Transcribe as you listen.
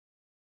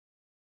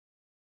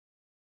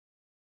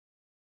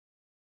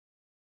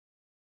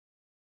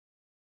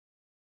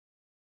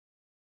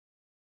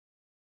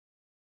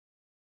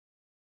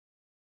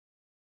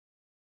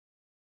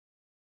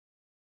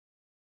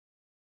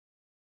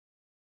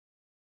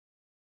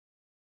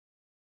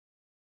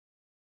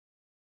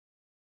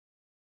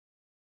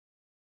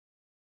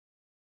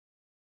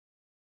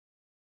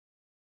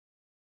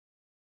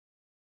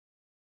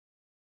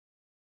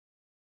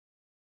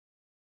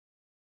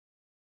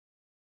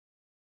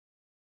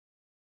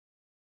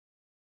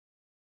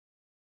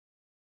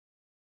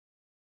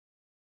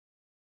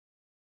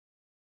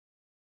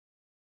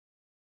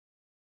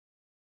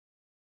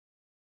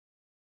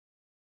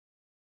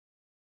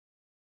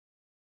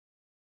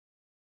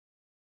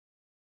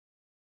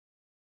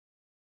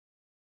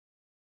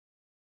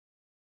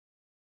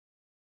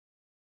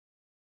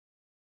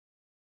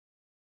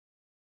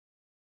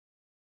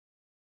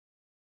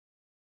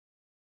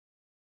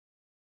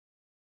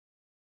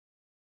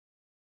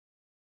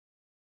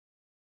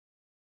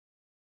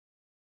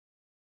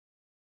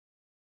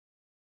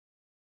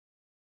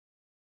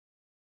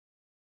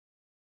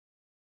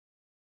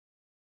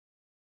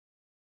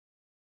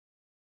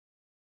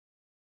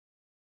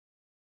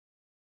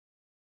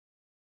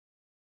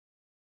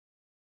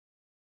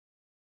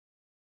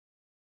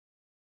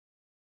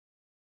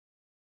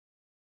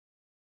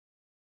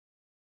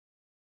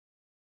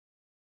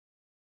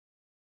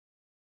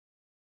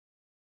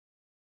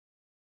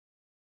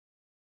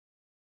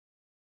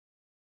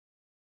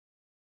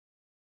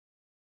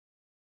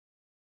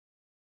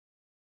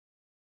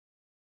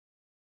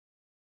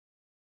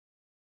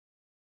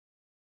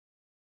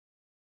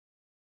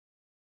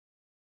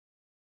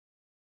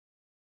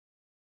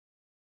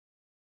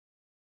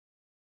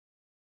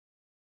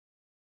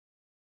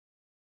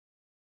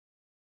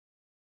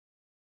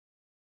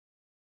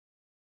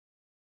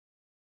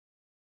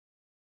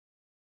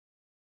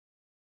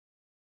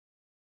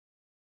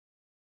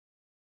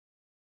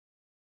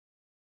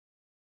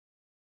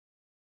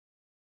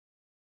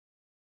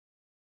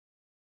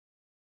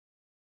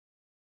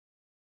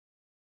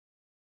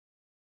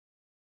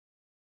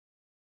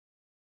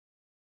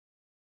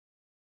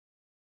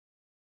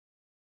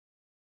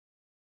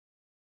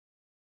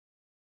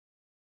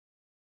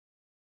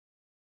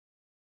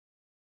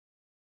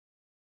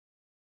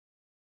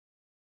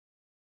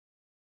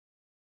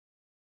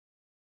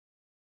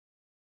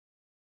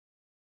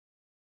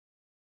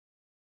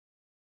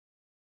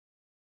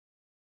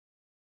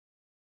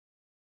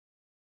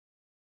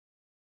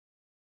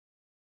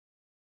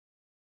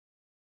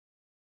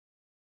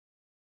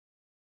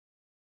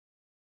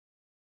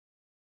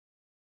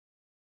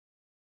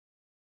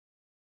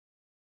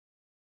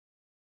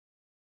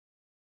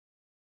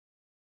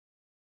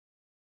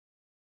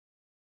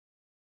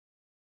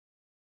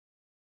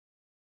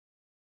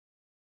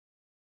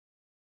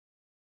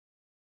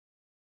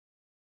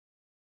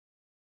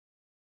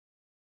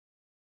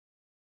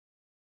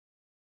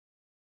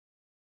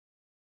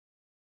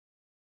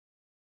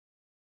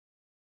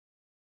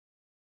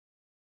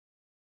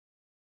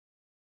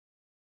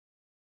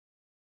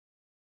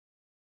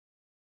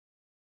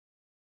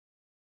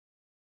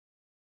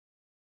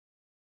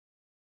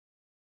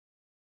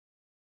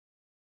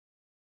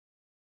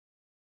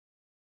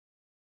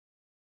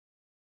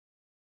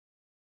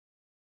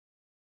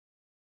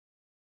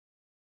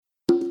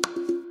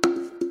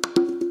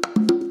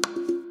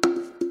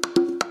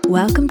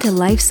Welcome to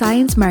Life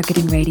Science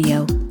Marketing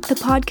Radio, the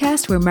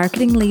podcast where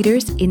marketing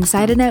leaders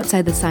inside and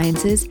outside the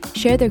sciences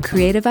share their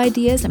creative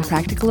ideas and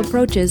practical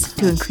approaches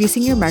to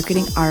increasing your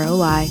marketing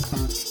ROI.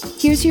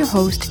 Here's your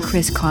host,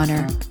 Chris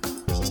Connor.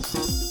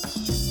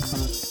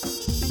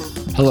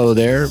 Hello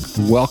there.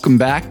 Welcome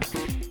back.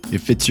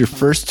 If it's your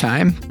first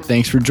time,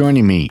 thanks for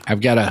joining me.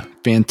 I've got a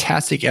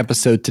fantastic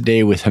episode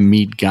today with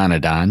Hamid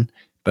Ghanadan.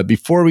 But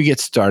before we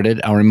get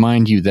started, I'll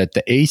remind you that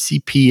the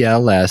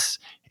ACPLS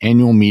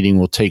annual meeting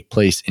will take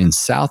place in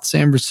South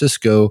San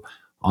Francisco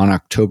on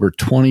October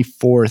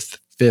 24th,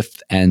 5th,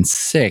 and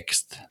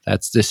 6th.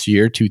 That's this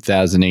year,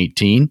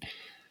 2018.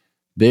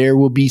 There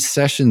will be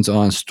sessions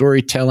on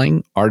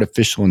storytelling,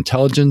 artificial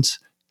intelligence,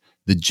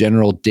 the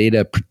General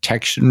Data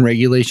Protection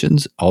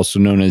Regulations, also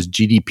known as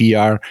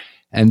GDPR,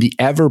 and the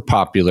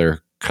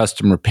ever-popular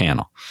customer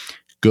panel.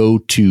 Go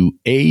to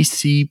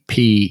acp-ls.org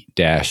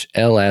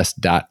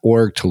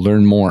to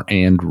learn more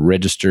and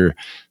register.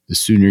 The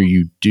sooner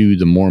you do,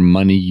 the more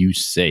money you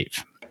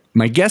save.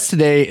 My guest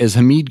today is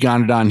Hamid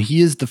Ghanadan.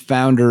 He is the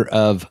founder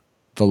of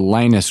the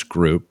Linus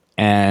Group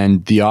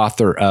and the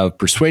author of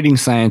Persuading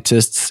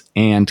Scientists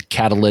and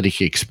Catalytic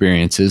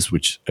Experiences,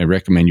 which I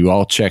recommend you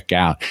all check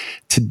out.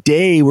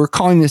 Today, we're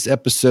calling this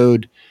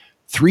episode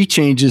 3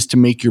 Changes to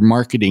Make Your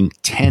Marketing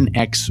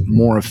 10x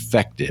More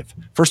Effective.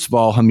 First of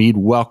all, Hamid,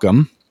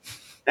 welcome.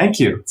 Thank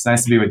you. It's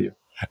nice to be with you.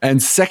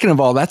 And second of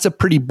all, that's a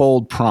pretty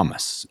bold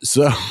promise.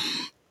 So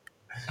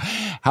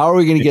how are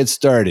we going to get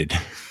started?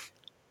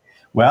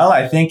 Well,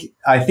 I think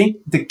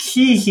the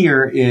key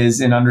here is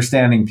in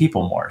understanding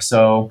people more.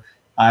 So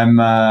I'm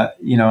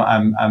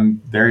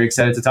very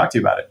excited to talk to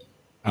you about it.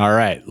 All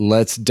right,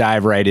 let's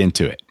dive right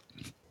into it.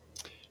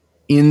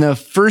 In the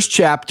first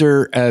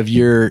chapter of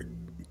your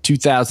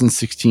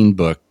 2016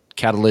 book,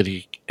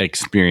 Catalytic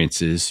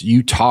Experiences,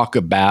 you talk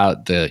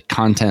about the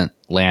content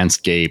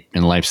landscape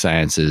in life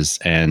sciences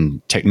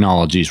and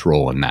technology's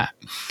role in that.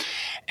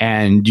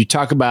 And you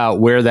talk about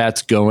where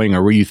that's going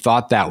or where you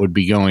thought that would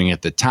be going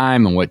at the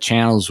time and what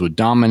channels would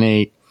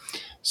dominate.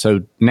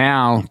 So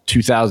now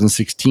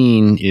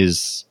 2016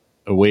 is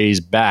a ways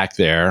back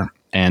there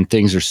and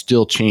things are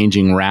still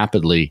changing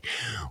rapidly.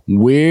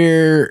 What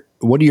are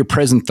your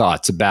present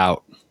thoughts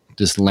about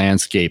this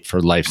landscape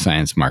for life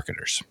science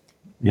marketers?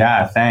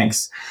 Yeah,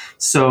 thanks.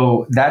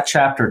 So that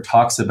chapter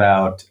talks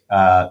about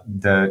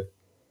the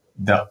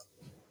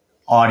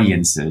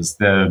audiences.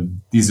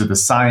 These are the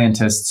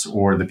scientists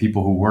or the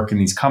people who work in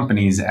these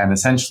companies, and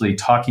essentially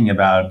talking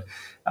about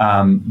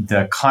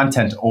the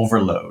content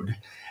overload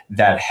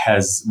that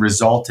has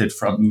resulted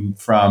from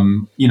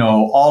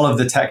all of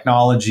the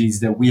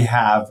technologies that we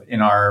have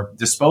in our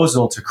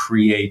disposal to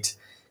create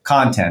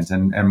content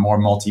and more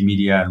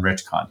multimedia and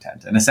rich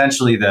content. And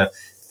essentially the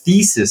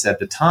thesis at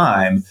the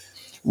time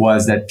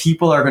was that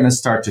people are going to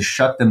start to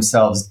shut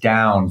themselves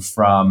down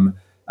from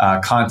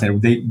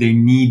content. They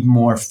need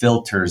more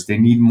filters. They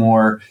need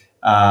more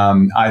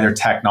either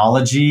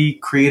technology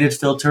created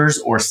filters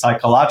or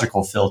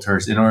psychological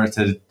filters in order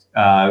to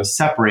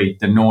separate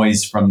the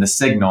noise from the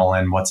signal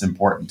and what's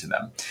important to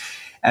them.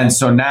 And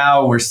so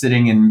now we're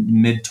sitting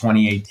in mid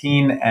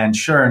 2018, and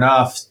sure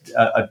enough,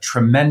 a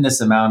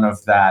tremendous amount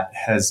of that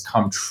has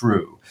come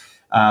true.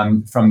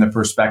 From the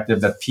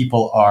perspective that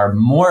people are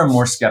more and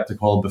more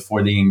skeptical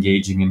before they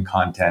engaging in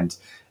content.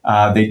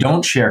 They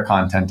don't share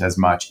content as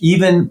much.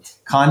 Even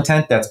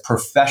content that's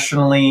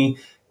professionally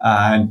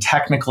and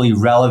technically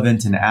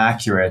relevant and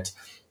accurate,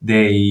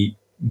 they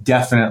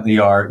definitely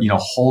are,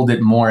 hold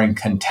it more in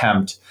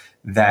contempt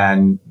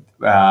than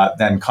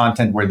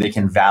content where they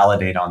can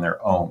validate on their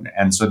own.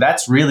 And so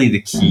that's really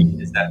the key,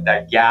 is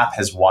that gap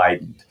has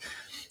widened.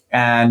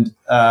 And,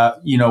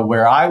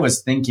 where I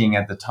was thinking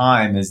at the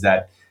time is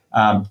that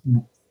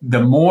the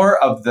more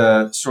of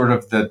the sort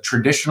of the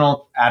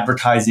traditional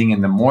advertising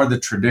and the more the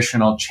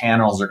traditional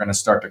channels are going to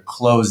start to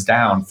close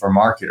down for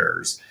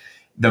marketers,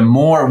 the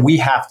more we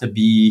have to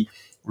be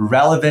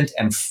relevant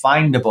and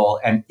findable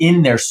and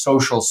in their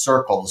social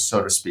circles,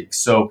 so to speak.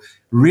 So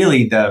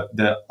really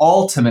the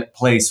ultimate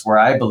place where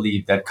I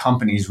believe that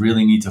companies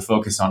really need to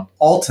focus on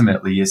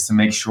ultimately is to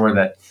make sure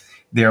that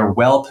they're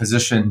well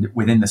positioned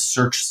within the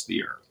search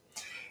sphere.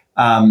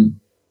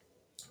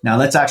 Now,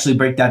 let's actually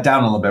break that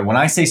down a little bit. When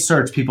I say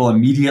search, people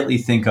immediately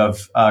think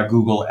of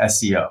Google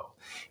SEO.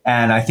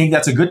 And I think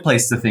that's a good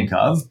place to think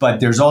of, but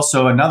there's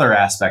also another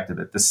aspect of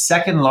it. The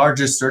second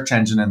largest search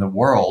engine in the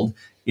world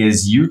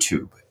is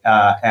YouTube.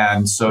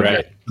 And so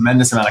There's a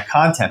tremendous amount of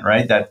content,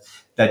 right, that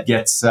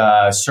gets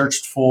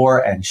searched for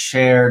and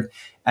shared.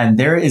 And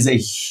there is a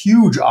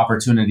huge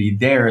opportunity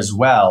there as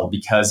well,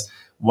 because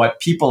what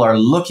people are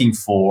looking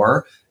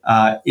for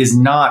is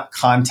not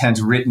content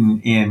written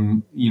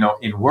in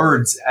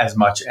words as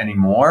much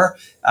anymore,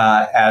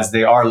 as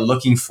they are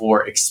looking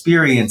for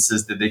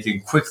experiences that they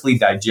can quickly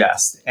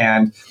digest.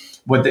 And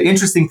what the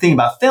interesting thing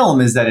about film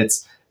is that it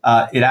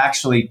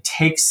actually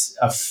takes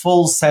a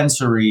full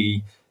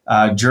sensory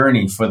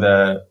journey for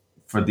the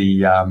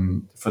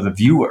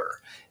viewer.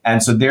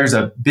 And so there's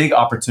a big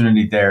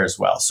opportunity there as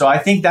well. So I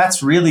think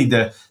that's really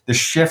the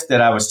shift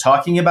that I was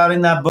talking about in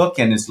that book,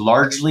 and it's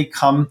largely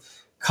come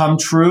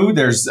true.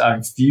 There's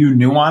a few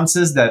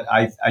nuances that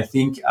I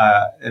think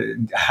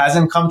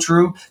hasn't come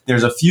true.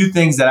 There's a few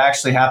things that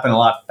actually happen a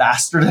lot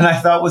faster than I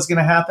thought was going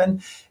to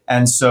happen.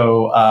 And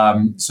so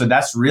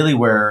that's really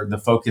where the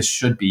focus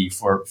should be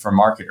for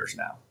marketers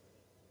now.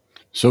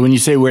 So when you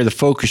say where the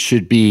focus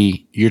should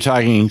be, you're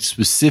talking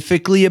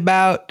specifically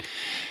about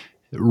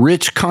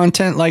rich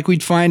content like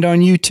we'd find on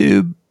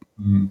YouTube?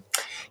 Mm-hmm.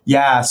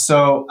 Yeah,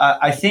 so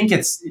I think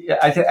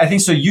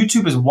so.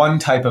 YouTube is one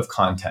type of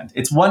content.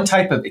 It's one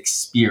type of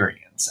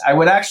experience. I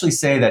would actually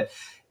say that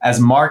as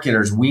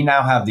marketers, we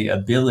now have the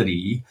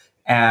ability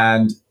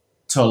and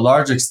to a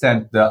large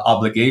extent the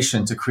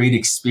obligation to create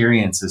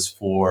experiences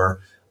for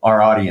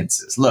our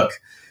audiences.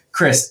 Look,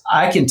 Chris,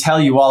 I can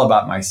tell you all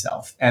about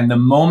myself. And the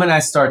moment I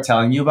start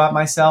telling you about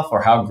myself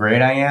or how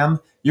great I am,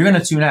 you're going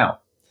to tune out.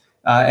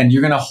 And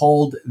you're going to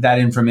hold that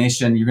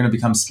information. You're going to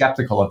become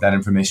skeptical of that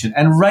information.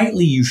 And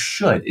rightly, you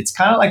should. It's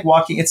kind of like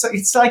walking.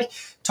 It's like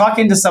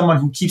talking to someone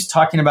who keeps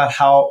talking about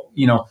how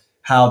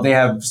they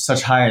have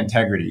such high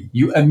integrity.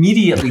 You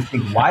immediately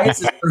think, why does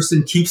this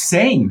person keep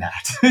saying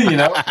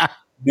that?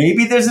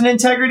 Maybe there's an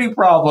integrity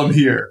problem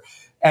here.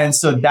 And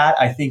so that,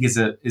 I think, is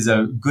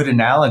a good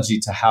analogy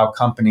to how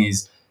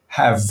companies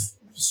have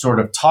sort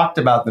of talked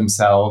about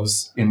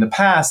themselves in the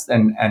past.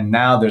 And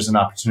now there's an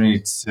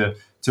opportunity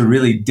to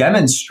really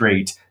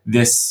demonstrate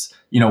this,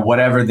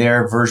 whatever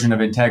their version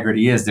of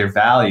integrity is, their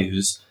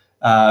values,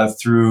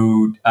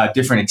 through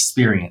different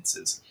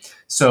experiences.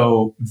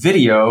 So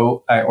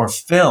video or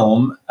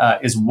film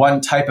is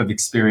one type of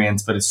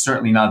experience, but it's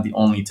certainly not the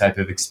only type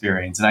of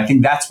experience. And I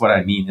think that's what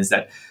I mean is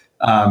that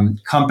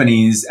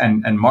companies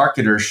and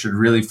marketers should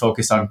really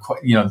focus on,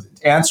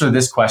 answer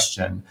this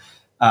question.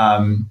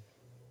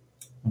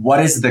 What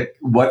is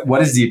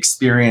the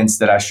experience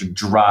that I should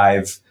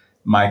drive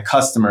my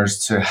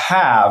customers to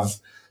have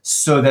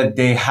so that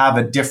they have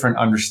a different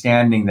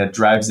understanding that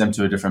drives them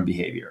to a different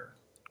behavior?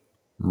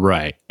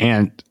 Right.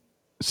 And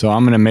so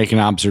I'm going to make an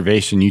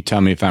observation. You tell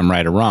me if I'm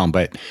right or wrong,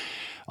 but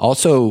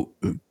also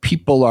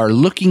people are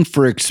looking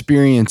for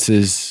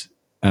experiences,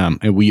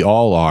 and we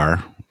all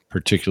are,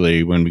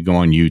 particularly when we go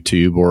on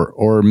YouTube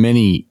or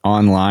many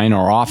online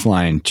or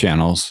offline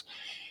channels.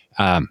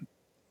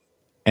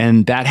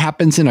 And that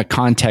happens in a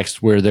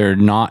context where they're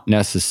not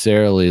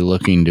necessarily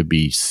looking to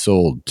be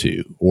sold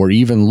to or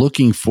even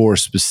looking for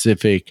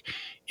specific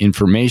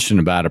information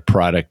about a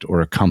product or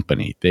a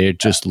company. They're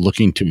just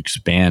looking to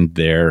expand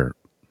their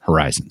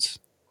horizons.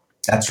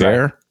 That's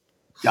fair? Right.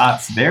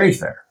 That's very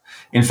fair.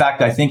 In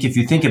fact, I think if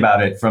you think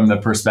about it from the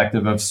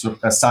perspective of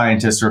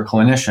scientists or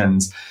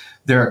clinicians,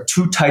 there are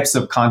two types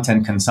of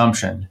content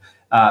consumption.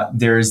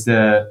 There's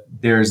the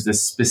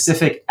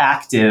specific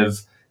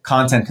active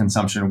content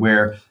consumption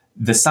where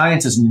the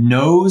scientist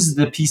knows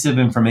the piece of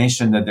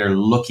information that they're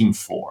looking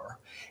for.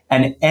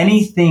 And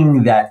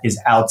anything that is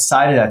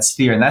outside of that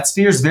sphere, and that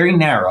sphere is very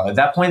narrow. At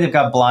that point, they've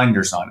got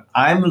blinders on.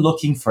 I'm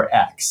looking for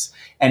X.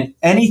 And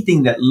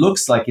anything that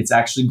looks like it's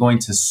actually going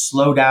to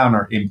slow down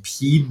or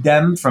impede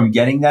them from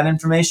getting that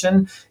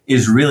information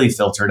is really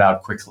filtered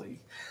out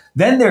quickly.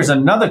 Then there's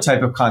another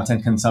type of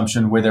content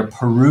consumption where they're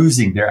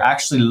perusing. They're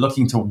actually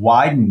looking to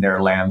widen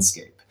their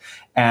landscape.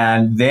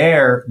 And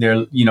they're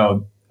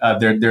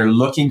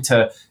looking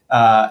to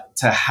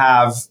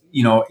have,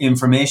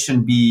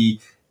 information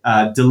be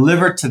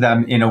delivered to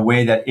them in a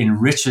way that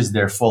enriches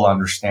their full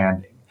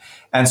understanding.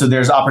 And so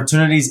there's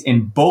opportunities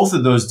in both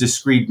of those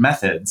discrete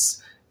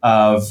methods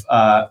of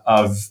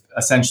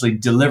essentially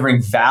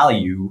delivering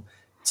value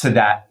to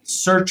that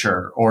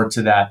searcher or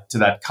to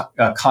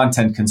that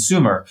content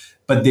consumer,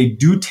 but they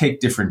do take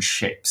different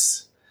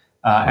shapes.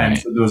 Right. And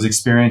so those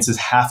experiences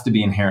have to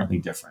be inherently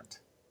different.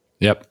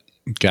 Yep.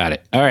 Got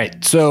it. All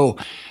right. So,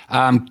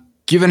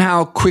 given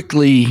how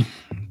quickly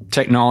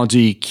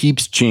technology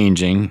keeps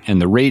changing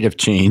and the rate of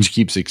change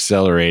keeps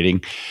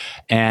accelerating,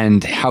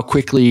 and how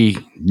quickly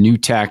new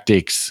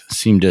tactics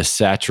seem to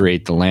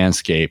saturate the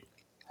landscape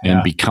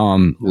and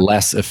become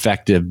less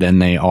effective than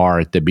they are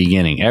at the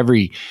beginning.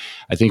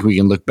 I think we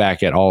can look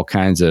back at all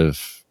kinds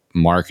of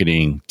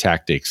marketing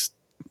tactics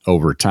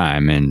over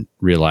time and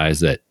realize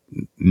that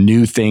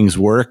new things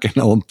work and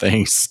old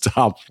things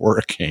stop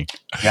working.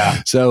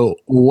 Yeah. So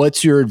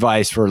what's your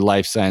advice for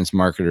life science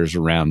marketers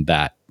around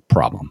that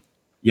problem?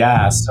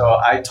 Yeah. So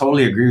I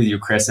totally agree with you,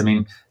 Chris. I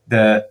mean,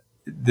 the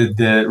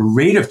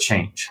rate of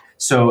change.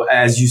 So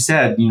as you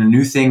said,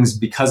 new things,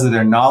 because of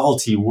their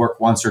novelty, work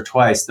once or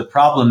twice. The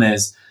problem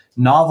is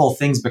novel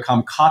things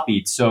become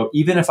copied. So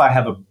even if I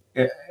have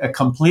a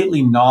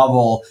completely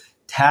novel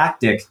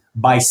tactic,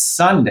 by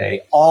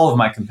Sunday, all of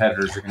my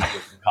competitors are going to go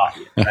and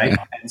copy it, right?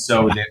 And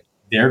so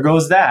there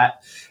goes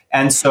that.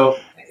 And so,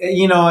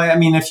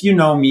 if you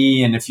know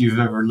me and if you've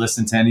ever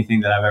listened to anything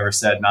that I've ever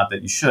said, not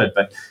that you should,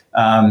 but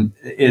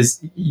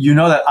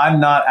that I'm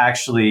not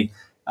actually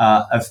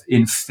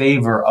in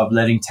favor of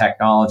letting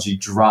technology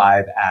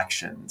drive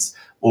actions.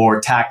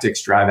 or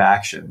tactics drive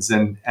actions.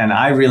 And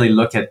I really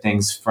look at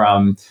things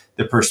from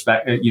the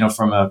perspective,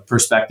 from a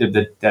perspective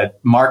that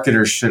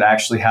marketers should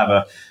actually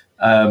have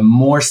a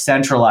more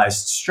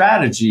centralized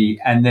strategy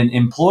and then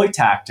employ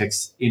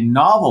tactics in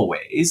novel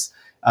ways,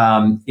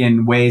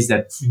 in ways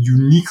that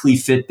uniquely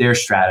fit their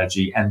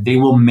strategy, and they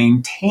will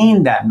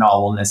maintain that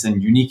novelness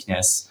and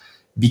uniqueness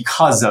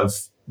because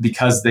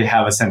they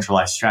have a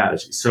centralized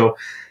strategy. So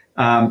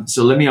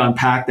let me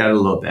unpack that a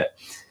little bit.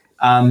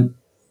 I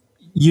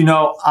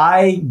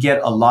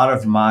get a lot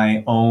of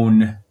my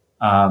own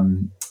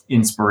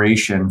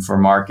inspiration for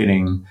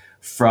marketing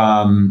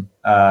from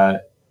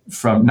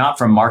not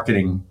from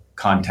marketing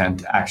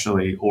content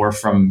actually, or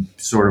from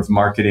sort of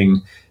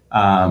marketing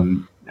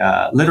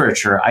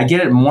literature. I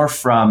get it more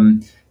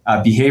from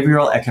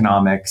behavioral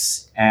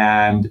economics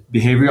and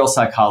behavioral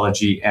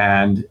psychology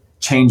and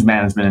change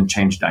management and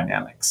change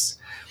dynamics.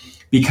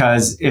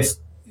 Because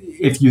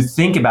if you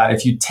think about it,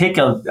 if you take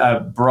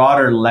a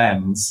broader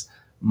lens,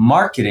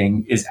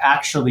 marketing is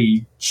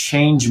actually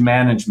change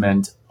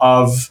management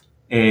of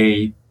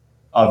an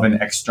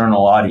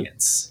external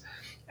audience.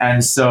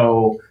 And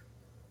so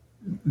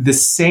the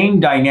same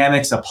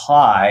dynamics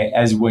apply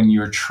as when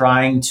you're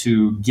trying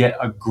to get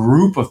a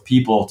group of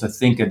people to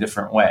think a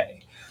different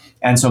way.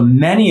 And so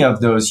many of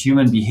those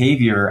human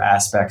behavior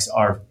aspects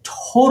are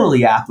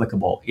totally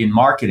applicable in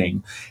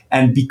marketing.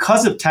 And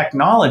because of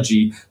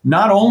technology,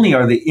 not only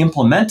are they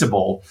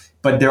implementable,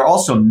 but they're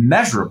also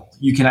measurable.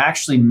 You can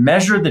actually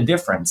measure the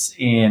difference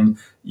in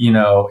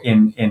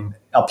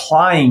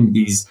applying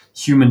these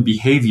human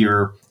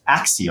behavior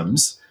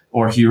axioms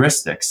or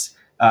heuristics,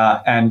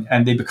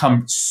 and they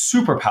become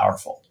super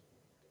powerful.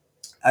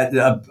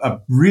 A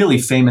really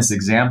famous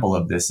example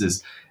of this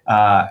is,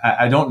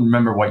 I don't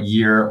remember what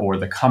year or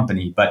the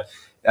company, but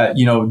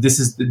this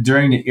is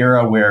during the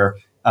era where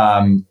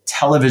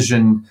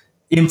television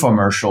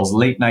infomercials,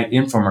 late night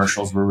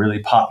infomercials, were really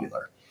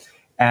popular,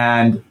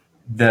 and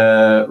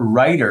the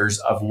writers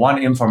of one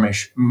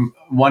infomercial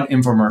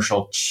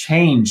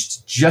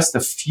changed just a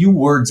few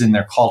words in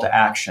their call to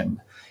action,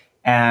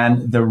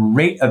 and the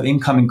rate of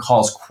incoming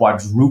calls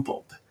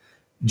quadrupled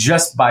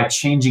just by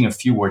changing a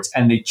few words.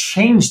 And they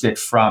changed it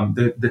from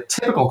the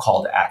typical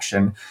call to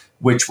action,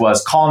 which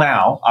was call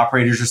now,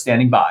 operators are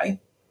standing by,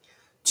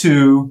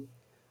 to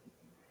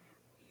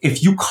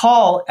if you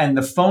call and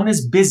the phone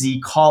is busy,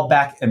 call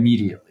back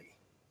immediately.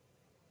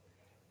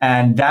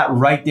 And that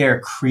right there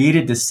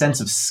created this sense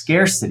of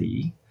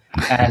scarcity,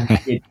 and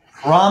it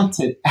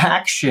prompted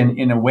action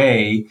in a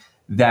way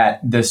that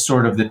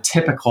the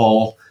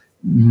typical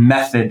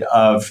method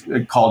of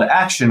call to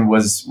action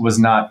was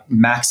not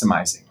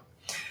maximizing.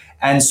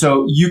 And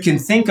so you can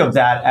think of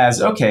that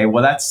as, okay,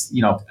 well, that's,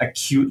 a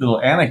cute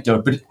little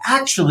anecdote, but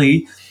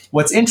actually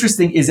what's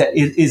interesting is that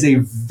it is a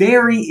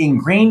very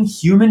ingrained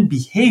human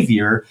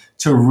behavior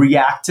to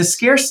react to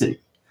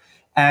scarcity.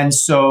 And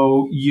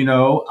so,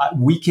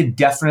 we could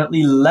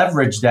definitely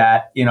leverage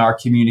that in our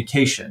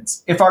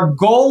communications. If our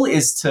goal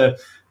is to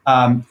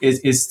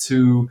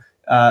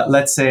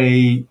let's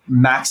say,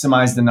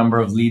 maximize the number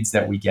of leads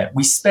that we get,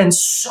 we spend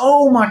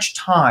so much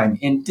time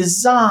in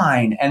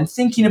design and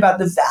thinking about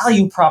the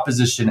value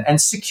proposition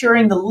and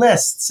securing the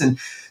lists and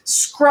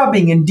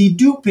scrubbing and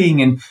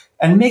deduping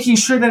and making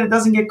sure that it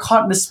doesn't get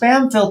caught in the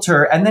spam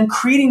filter, and then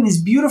creating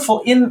these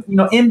beautiful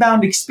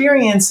inbound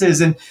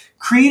experiences and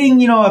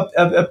creating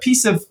a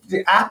piece of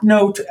app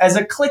note as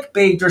a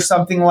clickbait or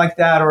something like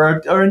that,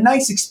 or a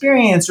nice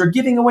experience, or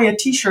giving away a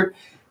t-shirt.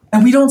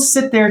 And we don't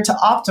sit there to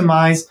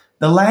optimize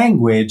the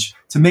language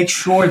to make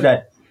sure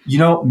that,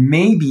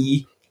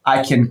 maybe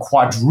I can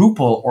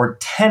quadruple or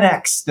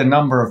 10x the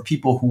number of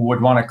people who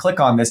would want to click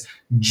on this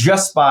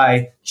just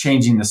by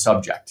changing the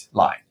subject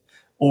line.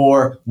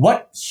 Or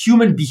what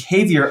human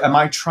behavior am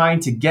I trying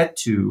to get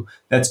to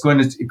that's going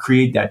to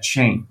create that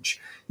change?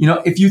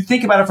 If you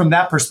think about it from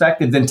that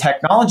perspective, then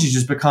technology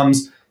just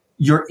becomes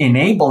your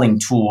enabling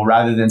tool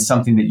rather than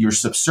something that you're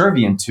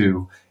subservient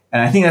to.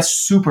 And I think that's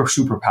super,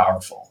 super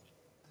powerful.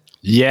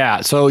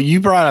 Yeah. So you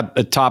brought up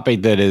a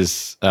topic that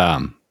is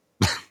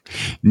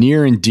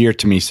near and dear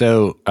to me.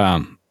 So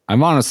I'm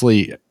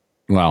honestly,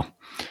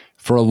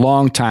 for a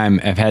long time,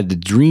 I've had the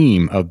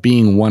dream of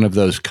being one of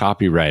those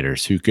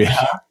copywriters who could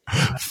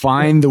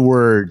find the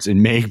words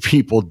and make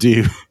people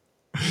do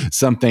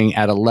something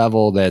at a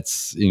level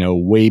that's,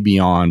 way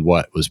beyond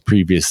what was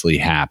previously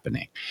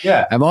happening.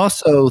 Yeah. I've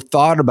also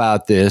thought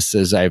about this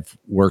as I've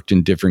worked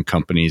in different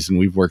companies and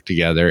we've worked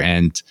together,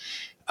 and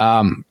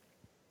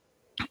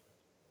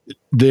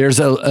there's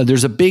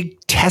a big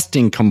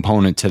testing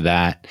component to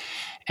that.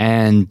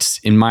 And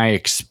in my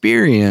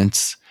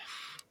experience,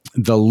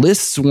 the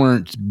lists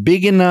weren't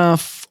big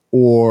enough,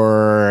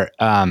 or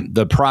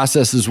the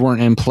processes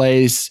weren't in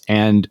place.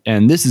 And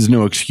this is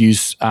no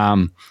excuse.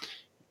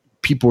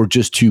 People were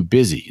just too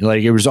busy.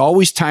 Like, it was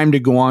always time to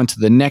go on to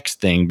the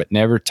next thing, but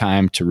never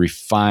time to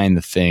refine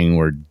the thing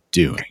we're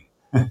doing.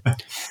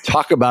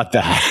 Talk about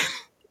that.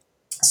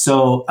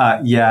 So,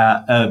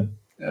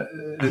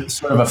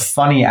 sort of a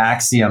funny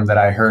axiom that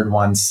I heard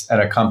once at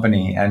a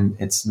company, and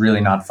it's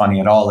really not funny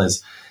at all,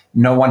 is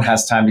no one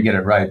has time to get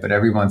it right, but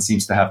everyone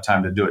seems to have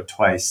time to do it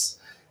twice.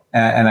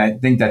 And I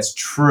think that's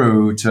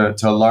true to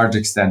a large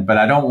extent, but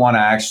I don't want to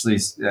actually,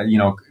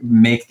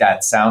 make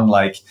that sound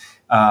like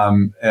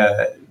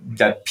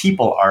that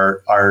people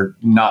are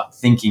not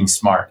thinking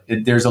smart.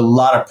 There's a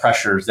lot of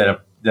pressures that a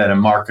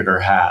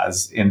marketer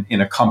has in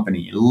a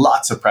company.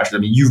 Lots of pressure. I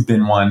mean, you've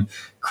been one,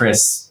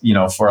 Chris,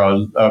 for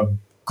a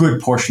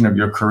good portion of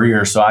your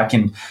career. So I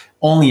can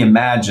only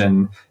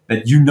imagine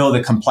that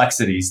the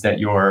complexities that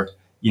your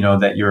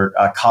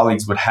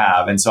colleagues would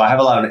have. And so I have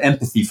a lot of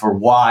empathy for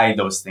why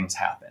those things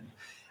happen.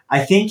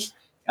 I think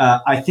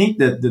that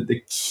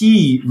the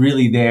key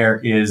really there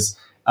is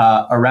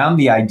around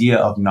the idea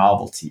of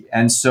novelty.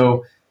 And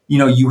so,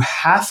 you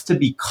have to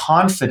be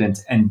confident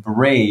and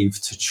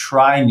brave to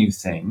try new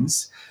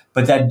things,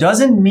 but that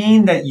doesn't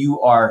mean that you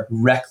are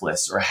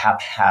reckless or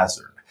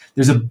haphazard.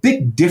 There's a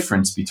big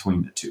difference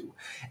between the two.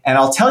 And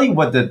I'll tell you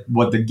what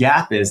the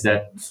gap is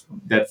that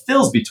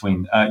fills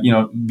between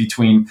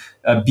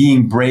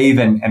being brave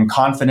and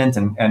confident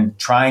and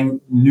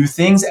trying new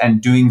things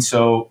and doing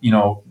so,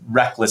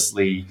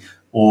 recklessly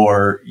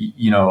or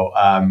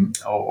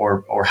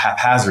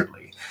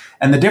haphazardly.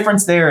 And the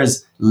difference there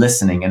is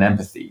listening and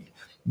empathy.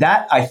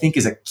 That, I think,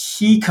 is a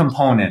key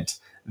component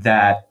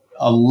that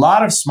a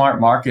lot of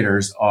smart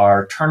marketers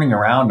are turning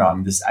around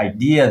on, this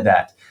idea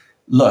that,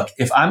 look,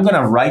 if I'm going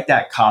to write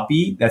that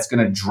copy that's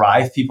going to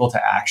drive people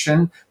to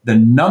action, the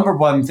number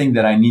one thing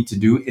that I need to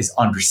do is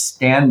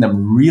understand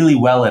them really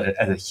well at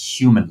a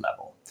human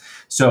level.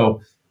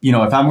 So,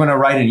 if I'm going to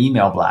write an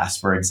email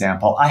blast, for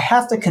example, I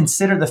have to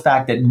consider the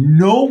fact that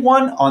no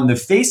one on the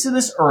face of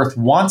this earth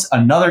wants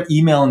another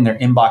email in their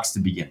inbox to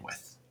begin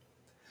with,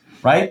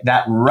 right?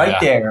 That right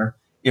there,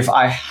 if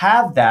I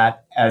have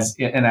that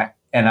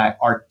and I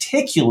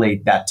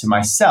articulate that to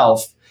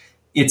myself,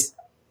 it's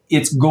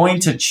going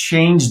to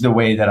change the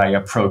way that I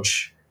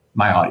approach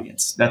my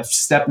audience. That's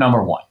step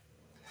number one.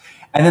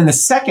 And then the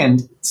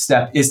second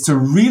step is to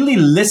really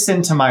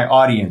listen to my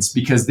audience,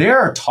 because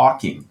they're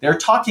talking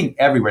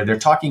everywhere. They're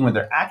talking with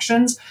their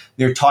actions.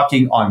 They're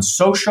talking on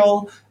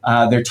social.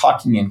 They're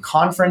talking in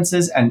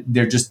conferences, and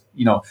they're just,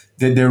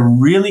 they're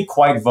really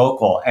quite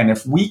vocal. And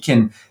if we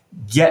can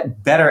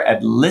get better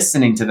at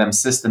listening to them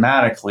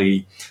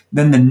systematically,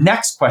 then the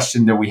next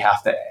question that we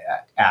have to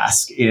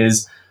ask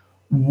is,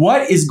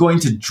 what is going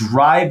to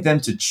drive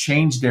them to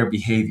change their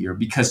behavior?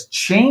 Because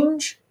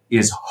change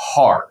is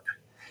hard.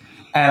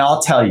 And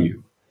I'll tell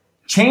you,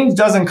 change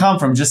doesn't come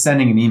from just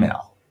sending an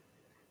email.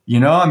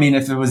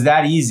 If it was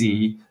that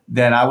easy,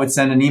 then I would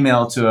send an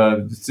email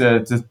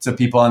to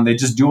people and they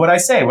just do what I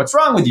say. What's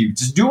wrong with you?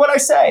 Just do what I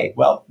say.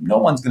 Well, no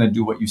one's going to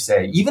do what you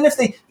say. Even if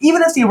they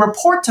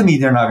report to me,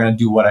 they're not going to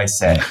do what I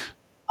say.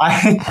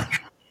 I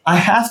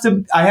have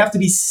to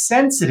be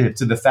sensitive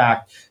to the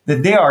fact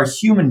that they are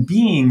human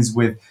beings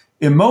with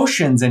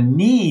emotions and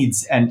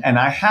needs, and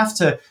I have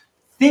to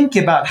think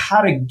about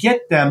how to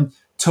get them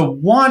to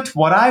want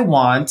what I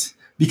want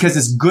because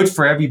it's good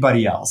for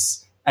everybody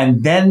else.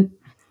 And then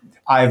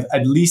I've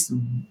at least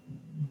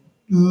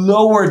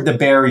lowered the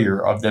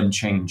barrier of them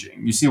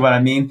changing. You see what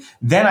I mean?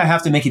 Then I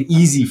have to make it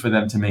easy for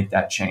them to make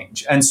that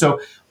change. And so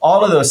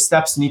all of those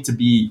steps need to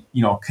be,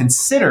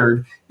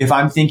 considered if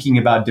I'm thinking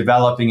about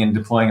developing and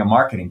deploying a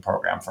marketing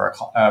program for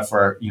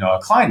a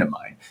client of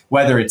mine,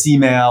 whether it's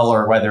email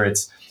or whether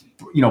it's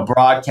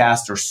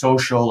broadcast or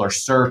social or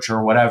search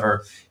or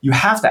whatever. You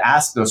have to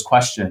ask those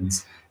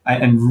questions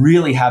and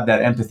really have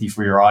that empathy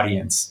for your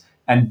audience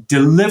and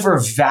deliver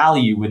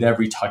value with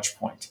every touch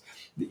point.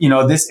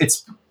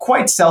 It's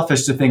quite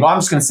selfish to think, I'm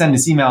just going to send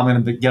this email, I'm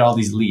going to get all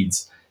these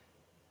leads.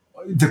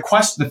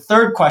 The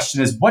third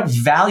question is, what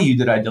value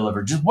did I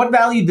deliver? Just what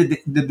value did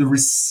the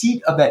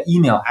receipt of that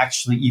email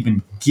actually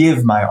even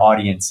give my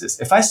audiences?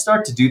 If I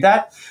start to do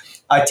that,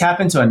 I tap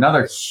into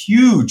another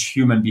huge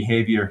human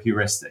behavior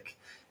heuristic,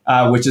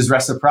 which is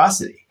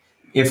reciprocity.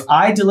 If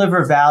I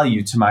deliver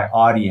value to my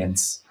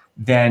audience,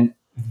 then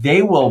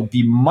they will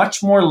be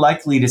much more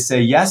likely to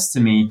say yes to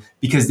me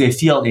because they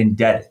feel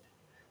indebted.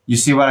 You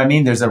see what I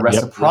mean? There's a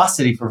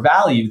reciprocity for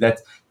value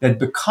that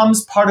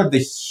becomes part of the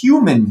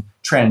human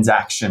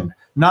transaction,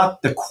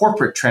 not the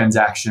corporate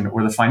transaction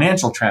or the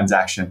financial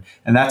transaction.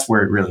 And that's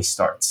where it really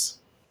starts.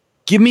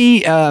 Give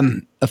me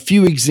a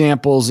few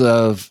examples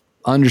of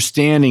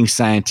understanding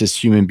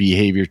scientists' human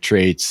behavior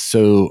traits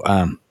so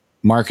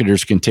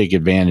marketers can take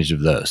advantage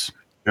of those.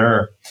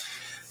 Sure.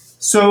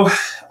 So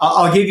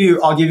I'll give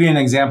you an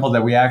example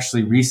that we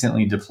actually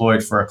recently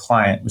deployed for a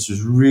client, which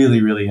was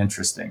really, really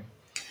interesting.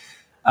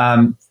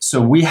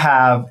 So we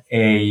have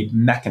a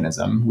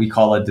mechanism, we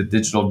call it the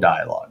digital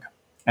dialogue.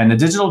 And the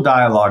digital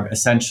dialogue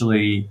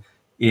essentially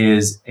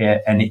is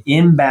an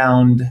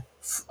inbound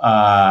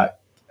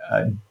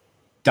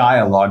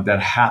dialogue that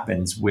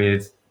happens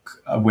with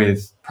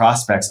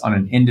prospects on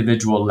an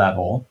individual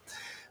level,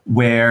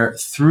 where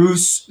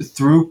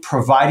through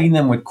providing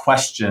them with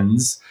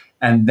questions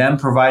and them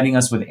providing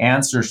us with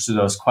answers to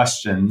those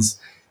questions,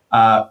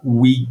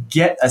 we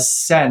get a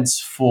sense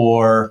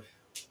for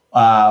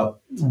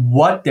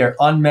what their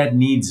unmet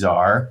needs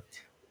are,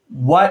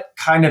 what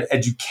kind of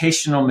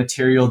educational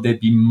material they'd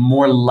be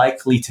more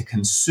likely to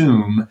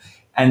consume,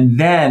 and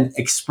then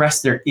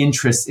express their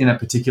interest in a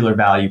particular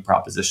value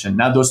proposition.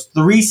 Now, those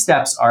 3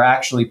 steps are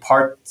actually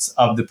parts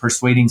of the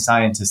Persuading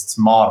Scientists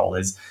model.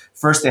 Is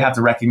first, they have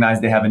to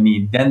recognize they have a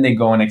need. Then they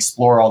go and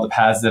explore all the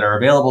paths that are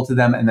available to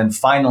them. And then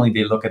finally,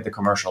 they look at the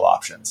commercial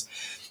options.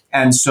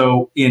 And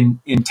so in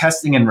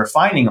testing and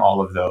refining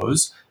all of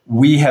those,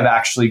 we have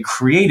actually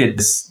created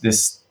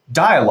this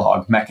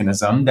dialogue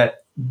mechanism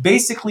that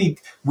basically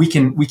we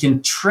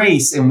can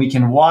trace and we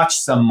can watch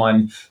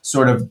someone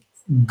sort of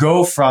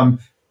go from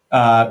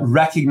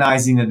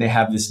recognizing that they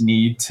have this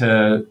need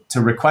to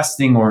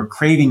requesting or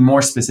craving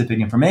more specific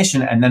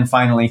information. And then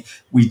finally,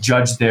 we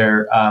judge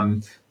their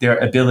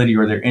ability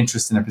or their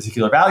interest in a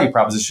particular value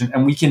proposition.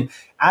 And we can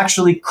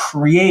actually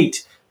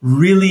create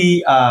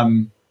really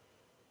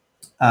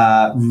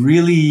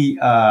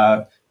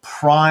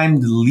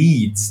primed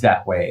leads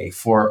that way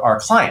for our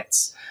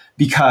clients,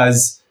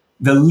 because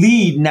the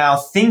lead now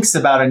thinks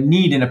about a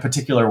need in a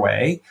particular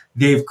way.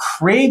 They've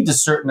craved a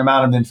certain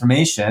amount of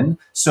information.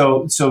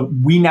 So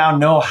we now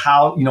know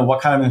how,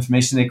 what kind of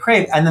information they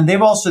crave. And then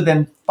they've also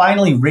then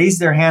finally raised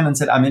their hand and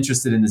said, I'm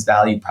interested in this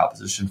value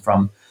proposition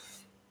from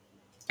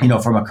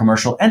a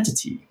commercial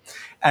entity.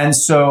 And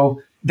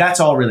so that's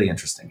all really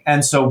interesting.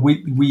 And so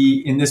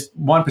we in this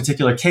one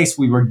particular case,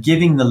 we were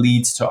giving the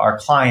leads to our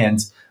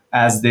clients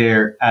as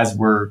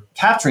we're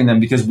capturing them,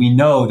 because we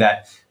know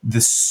that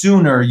the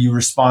sooner you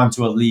respond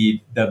to a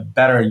lead, the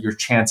better your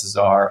chances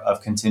are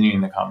of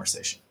continuing the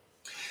conversation.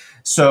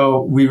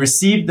 So we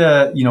received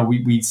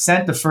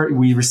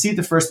we received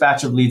the first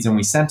batch of leads and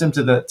we sent them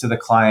to the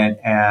client.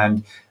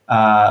 And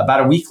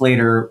about a week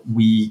later,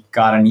 we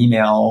got an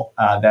email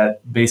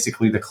that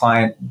basically the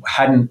client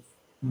hadn't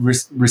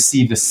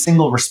received a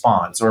single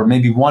response, or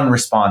maybe one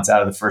response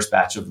out of the first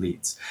batch of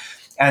leads.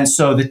 And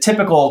so the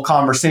typical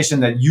conversation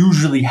that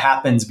usually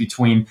happens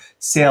between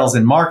sales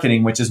and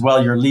marketing, which is,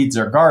 well, your leads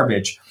are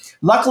garbage.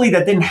 Luckily,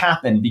 that didn't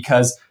happen,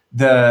 because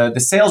the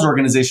sales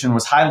organization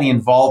was highly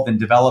involved in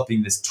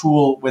developing this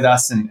tool with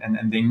us, and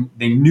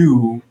they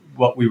knew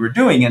what we were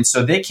doing. And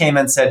so they came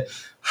and said,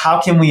 how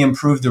can we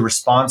improve the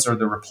response or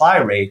the reply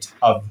rate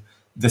of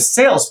the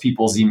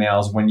salespeople's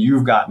emails when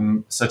you've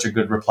gotten such a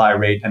good reply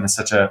rate and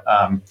such a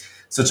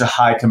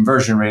high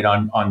conversion rate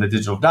on the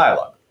digital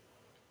dialogue?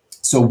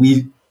 So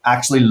we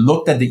actually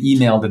looked at the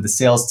email that the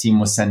sales team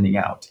was sending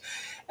out.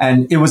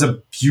 And it was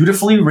a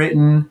beautifully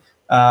written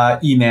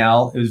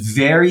email. It was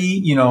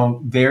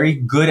very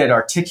good at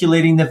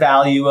articulating the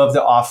value of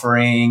the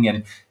offering,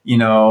 and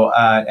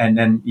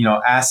then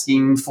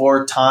asking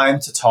for time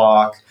to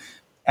talk.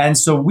 And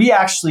so we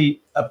actually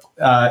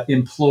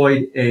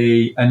employed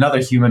another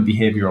human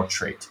behavioral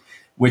trait,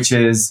 which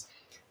is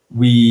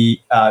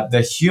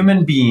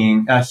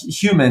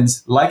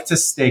humans like to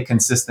stay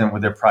consistent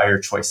with their prior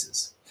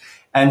choices.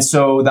 And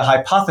so the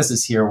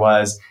hypothesis here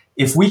was,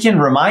 if we can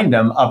remind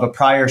them of a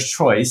prior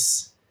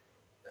choice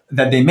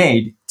that they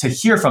made to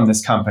hear from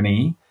this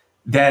company,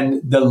 then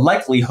the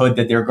likelihood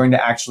that they're going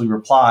to actually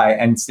reply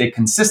and stay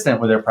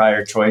consistent with their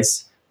prior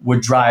choice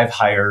would drive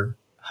higher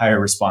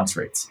response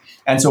rates.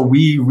 And so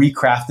we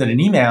recrafted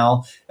an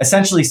email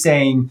essentially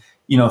saying,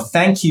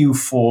 thank you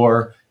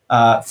for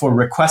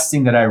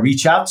requesting that I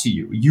reach out to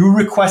you. You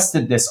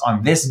requested this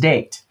on this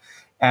date.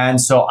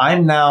 And so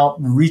I'm now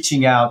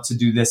reaching out to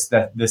do this,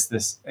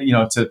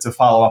 to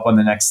follow up on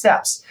the next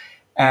steps.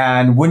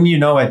 And wouldn't you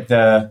know it,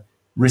 the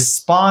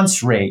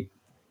response rate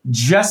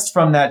just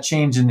from that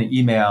change in the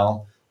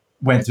email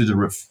went through the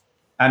roof.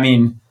 I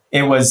mean,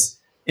 it was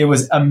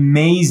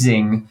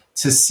amazing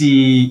to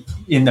see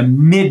in the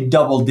mid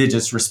double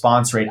digits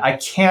response rate. I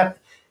can't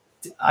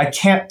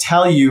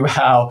tell you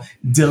how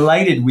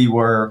delighted we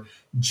were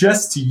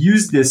just to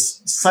use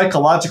this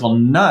psychological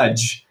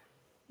nudge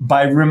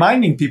by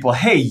reminding people,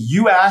 hey,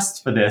 you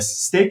asked for this,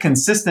 stay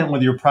consistent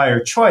with your prior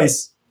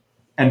choice.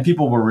 And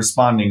people were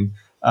responding,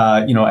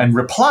 and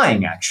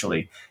replying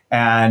actually.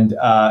 And,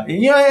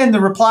 and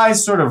the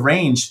replies sort of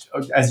ranged,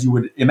 as you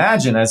would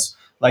imagine, as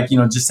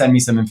just send me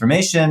some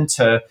information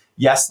to,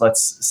 yes,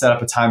 let's set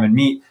up a time and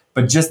meet.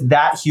 But just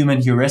that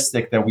human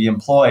heuristic that we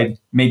employed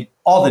made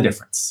all the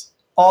difference.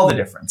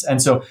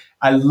 And so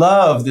I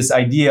love this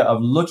idea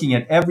of looking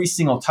at every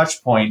single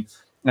touch point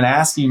and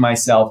asking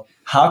myself,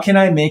 how can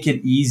I make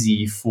it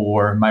easy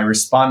for my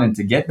respondent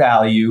to get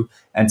value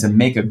and to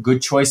make a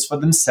good choice for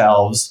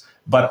themselves,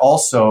 but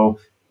also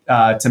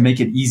to make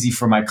it easy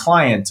for my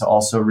client to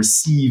also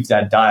receive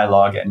that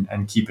dialogue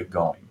and keep it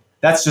going?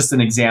 That's just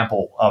an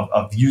example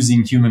of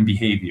using human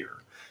behavior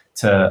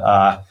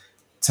to,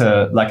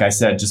 like I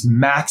said, just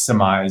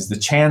maximize the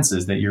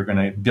chances that you're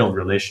going to build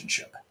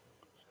relationship.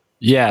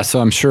 Yeah, so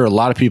I'm sure a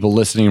lot of people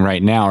listening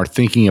right now are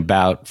thinking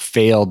about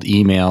failed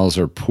emails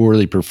or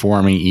poorly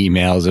performing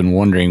emails and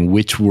wondering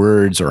which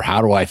words, or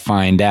how do I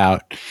find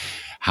out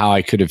how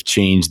I could have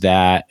changed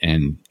that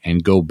and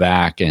go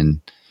back and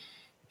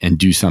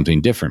do something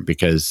different,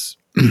 because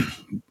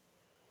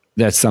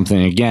that's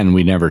something, again,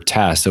 we never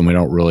test and we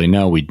don't really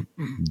know. We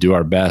do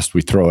our best,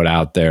 we throw it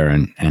out there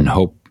and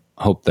hope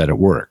hope that it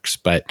works.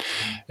 But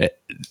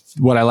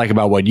what I like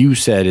about what you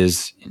said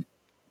is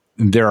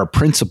there are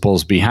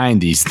principles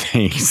behind these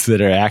things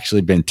that are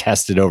actually been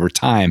tested over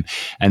time.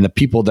 And the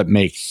people that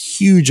make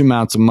huge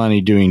amounts of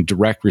money doing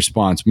direct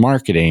response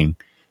marketing,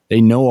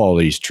 they know all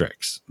these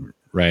tricks,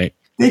 right?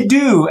 They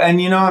do. And,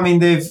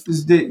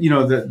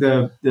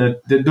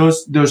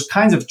 those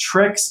kinds of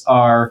tricks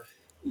are,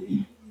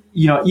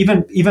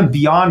 even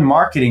beyond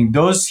marketing,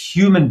 those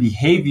human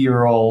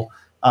behavioral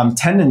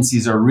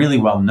tendencies are really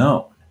well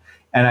known.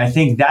 And I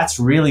think that's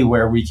really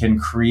where we can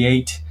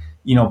create,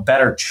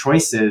 better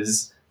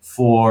choices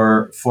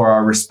for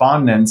our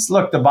respondents.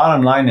 Look, the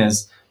bottom line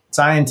is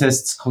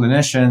scientists,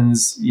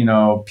 clinicians,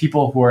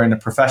 people who are in the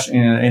profession,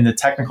 in the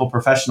technical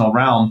professional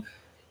realm,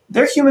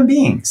 they're human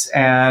beings,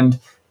 and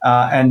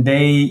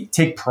they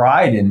take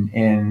pride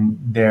in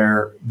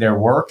their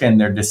work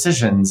and their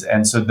decisions.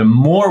 And so the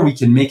more we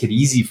can make it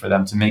easy for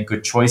them to make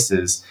good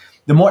choices,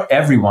 the more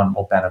everyone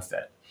will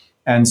benefit.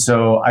 And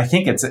so I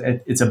think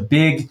it's a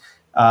big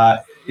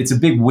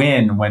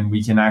win when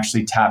we can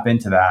actually tap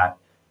into that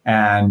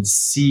and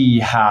see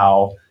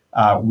how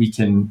we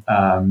can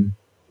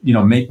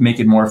make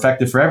it more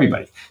effective for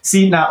everybody.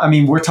 See, now,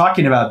 we're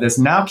talking about this.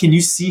 Now, can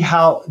you see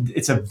how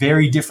it's a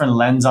very different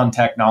lens on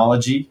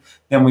technology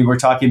than we were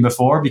talking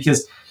before?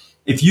 Because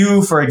if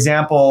you, for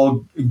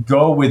example,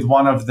 go with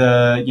one of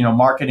the,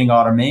 marketing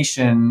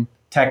automation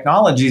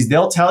technologies,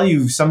 they'll tell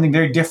you something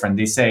very different.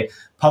 They say,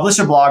 publish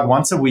a blog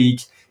once a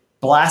week,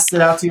 blast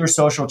it out to your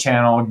social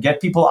channel, get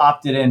people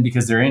opted in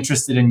because they're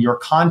interested in your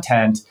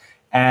content.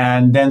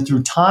 And then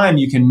through time,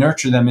 you can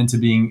nurture them into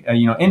being,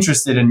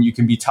 interested, and you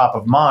can be top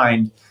of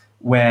mind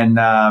when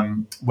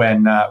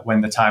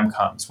the time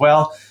comes.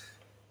 Well,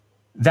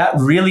 that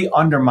really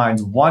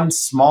undermines one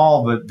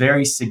small but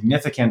very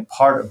significant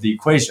part of the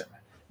equation,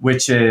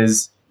 which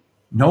is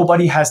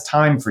nobody has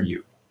time for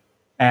you.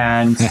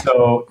 And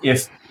so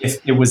if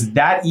it was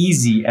that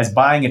easy as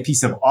buying a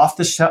piece of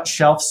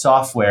off-the-shelf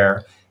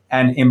software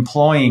and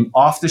employing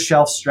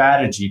off-the-shelf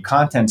strategy,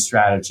 content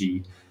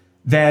strategy,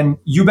 then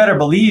you better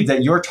believe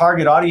that your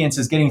target audience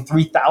is getting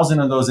 3,000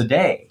 of those a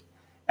day.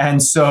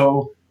 And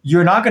so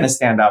you're not going to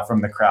stand out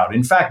from the crowd.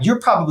 In fact, you're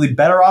probably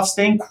better off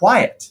staying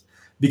quiet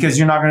because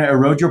you're not going to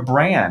erode your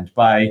brand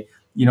by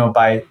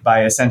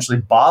essentially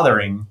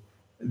bothering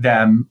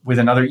them with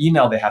another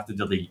email they have to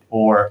delete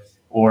or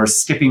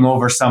skipping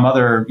over some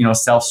other,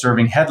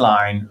 self-serving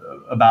headline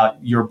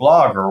about your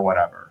blog or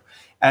whatever.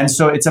 And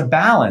so it's a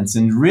balance,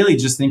 and really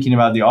just thinking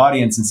about the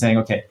audience and saying,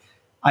 okay,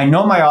 I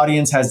know my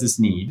audience has this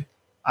need.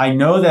 I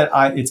know that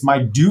it's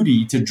my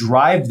duty to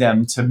drive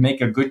them to make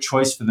a good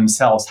choice for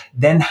themselves.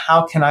 Then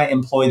how can I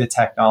employ the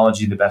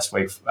technology the best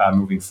way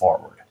moving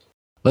forward?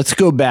 Let's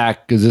go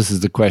back, because this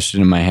is the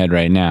question in my head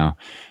right now.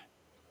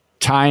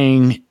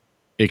 Tying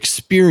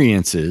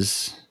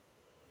experiences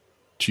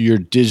to your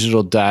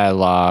digital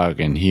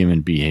dialogue and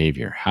human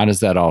behavior. How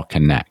does that all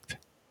connect?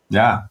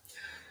 Yeah.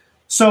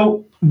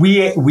 So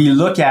we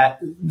look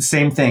at the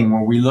same thing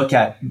where we look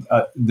at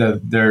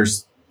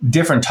there's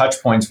different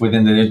touch points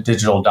within the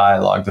digital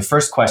dialogue. The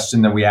first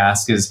question that we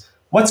ask is,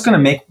 what's going to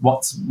make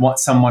what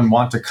someone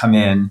want to come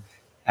in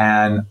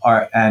and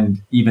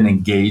even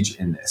engage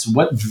in this?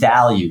 What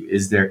value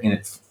is there in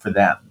it for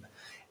them?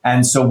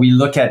 And so we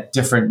look at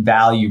different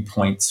value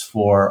points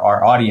for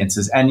our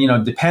audiences.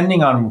 And,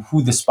 depending on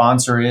who the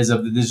sponsor is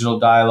of the digital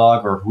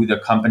dialogue or who the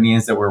company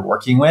is that we're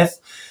working with,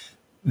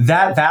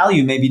 that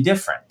value may be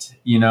different,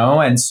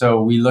 and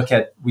so we look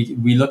at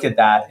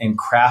that in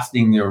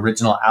crafting the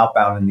original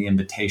outbound and the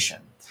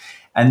invitation.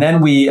 And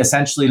then we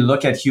essentially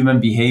look at human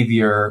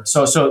behavior.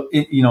 So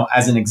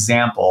as an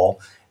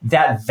example,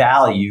 that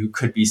value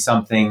could be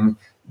something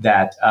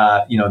that,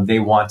 they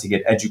want to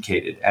get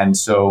educated. And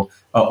so,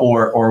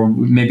 or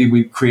maybe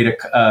we create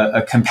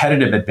a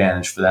competitive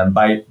advantage for them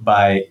by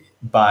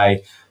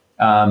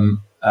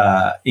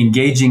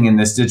engaging in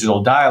this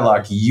digital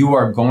dialogue. You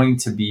are going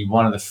to be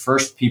one of the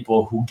first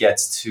people who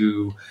gets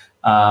to,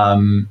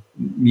 learn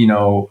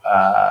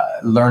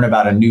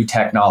about a new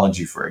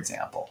technology, for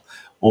example,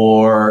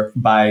 or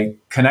by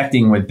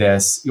connecting with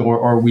this,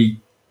 or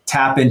we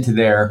tap into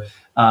their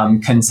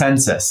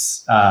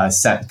consensus.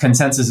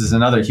 Consensus is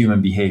another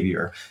human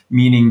behavior,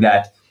 meaning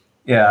that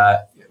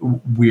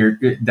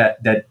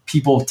that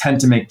people tend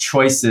to make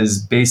choices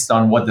based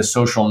on what the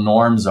social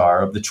norms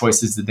are of the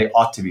choices that they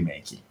ought to be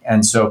making.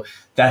 And so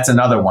that's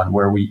another one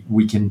where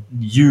we can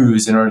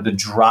use in order to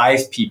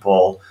drive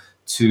people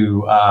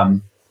to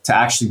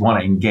actually want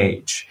to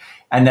engage.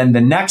 And then the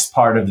next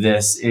part of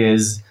this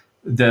is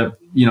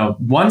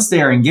once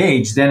they are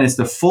engaged, then it's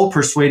the full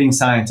Persuading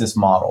Scientists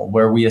model,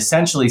 where we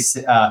essentially,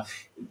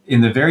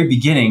 in the very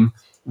beginning,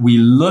 we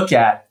look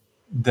at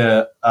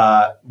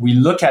a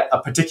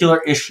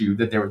particular issue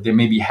that they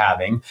may be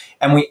having,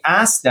 and we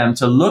ask them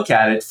to look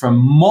at it from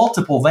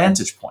multiple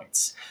vantage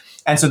points.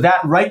 And so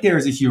that right there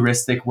is a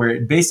heuristic where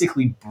it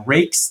basically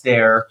breaks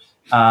their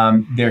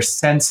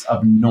sense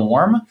of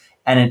norm,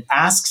 and it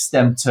asks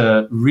them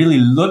to really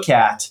look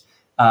at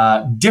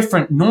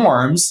different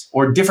norms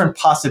or different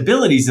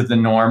possibilities of the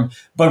norm,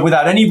 but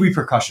without any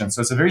repercussions.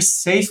 So it's a very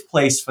safe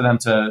place for them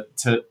to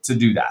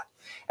do that.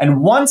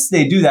 And once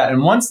they do that,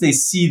 and once they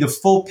see the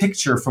full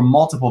picture from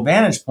multiple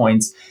vantage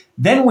points,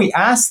 then we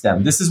ask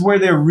them, this is where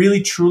they're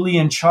really truly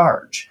in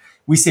charge.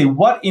 We say,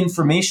 what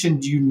information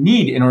do you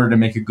need in order to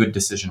make a good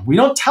decision? We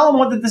don't tell them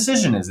what the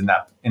decision is in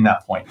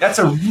that point. That's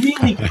a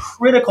really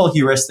critical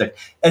heuristic,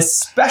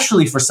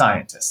 especially for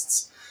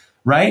scientists,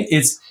 right?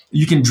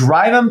 You can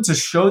drive them to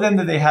show them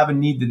that they have a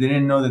need that they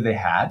didn't know that they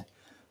had,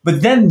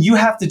 but then you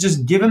have to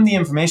just give them the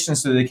information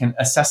so they can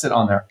assess it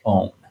on their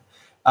own.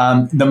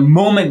 The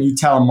moment you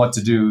tell them what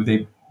to do,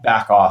 they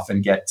back off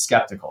and get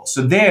skeptical.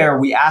 So there,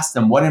 we ask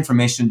them, what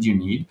information do you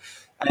need?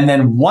 And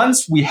then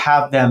once we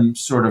have them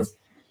sort of,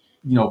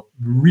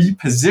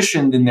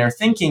 repositioned in their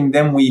thinking,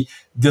 then we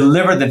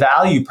deliver the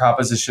value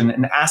proposition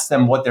and ask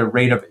them what their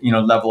rate of,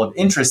 level of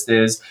interest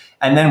is.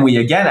 And then we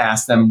again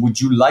ask them,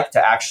 would you like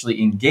to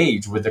actually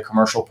engage with the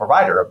commercial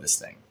provider of this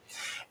thing?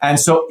 And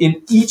so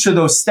in each of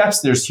those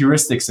steps, there's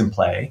heuristics in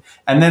play.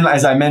 And then,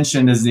 as I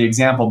mentioned as the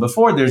example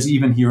before, there's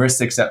even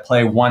heuristics at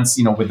play once,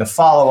 with the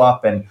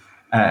follow-up and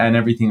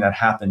everything that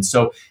happens.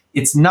 So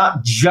it's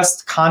not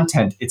just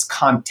content, it's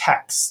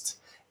context.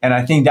 And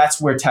I think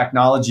that's where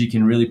technology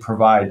can really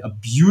provide a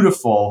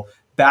beautiful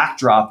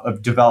backdrop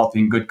of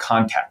developing good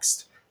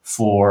context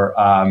for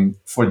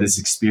this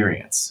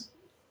experience.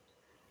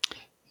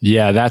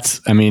 Yeah,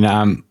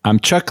 I'm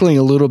chuckling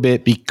a little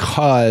bit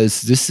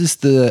because this is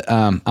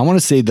I want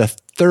to say the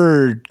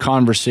third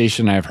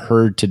conversation I've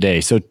heard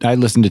today. So I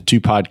listened to 2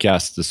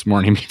 podcasts this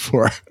morning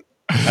before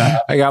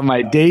I got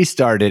my day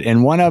started.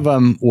 And one of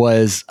them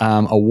was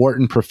a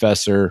Wharton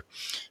professor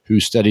who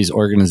studies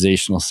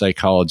organizational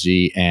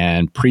psychology,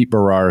 and Preet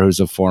Bharar, who's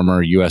a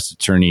former U.S.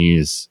 attorney,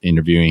 is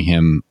interviewing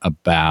him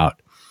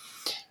about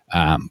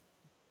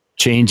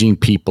changing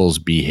people's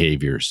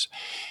behaviors.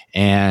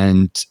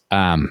 And,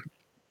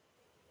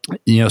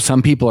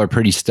 some people are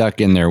pretty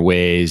stuck in their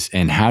ways.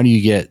 And how do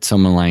you get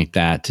someone like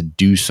that to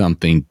do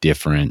something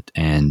different?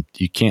 And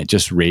you can't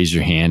just raise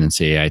your hand and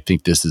say, I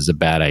think this is a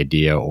bad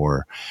idea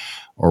or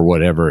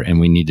whatever, and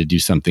we need to do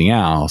something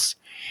else.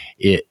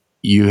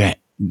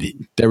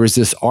 There was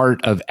this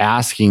art of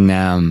asking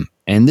them,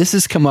 and this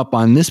has come up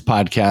on this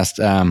podcast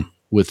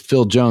with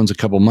Phil Jones a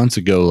couple months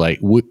ago, like,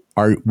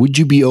 would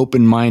you be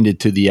open-minded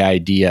to the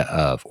idea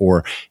of,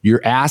 or you're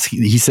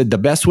asking, he said, the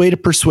best way to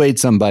persuade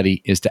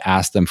somebody is to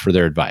ask them for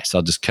their advice.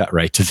 I'll just cut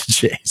right to the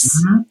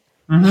chase.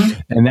 Mm-hmm. Mm-hmm.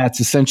 And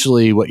that's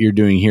essentially what you're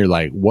doing here.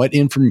 Like,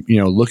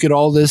 look at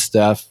all this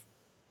stuff.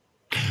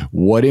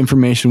 What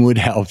information would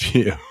help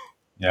you?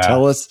 Yeah.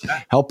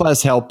 Help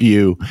us help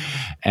you.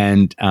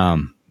 And,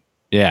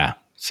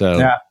 So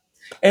yeah,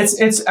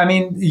 it's. I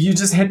mean, you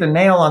just hit the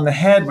nail on the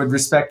head with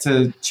respect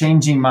to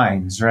changing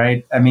minds,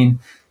 right? I mean,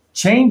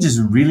 change is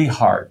really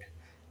hard,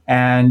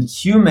 and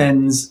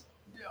humans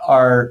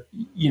are.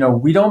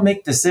 We don't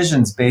make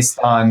decisions based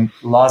on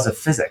laws of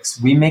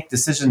physics. We make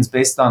decisions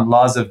based on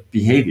laws of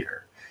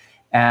behavior,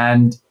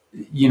 and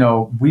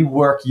we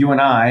work. You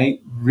and I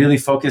really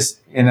focus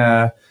in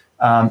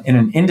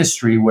an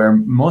industry where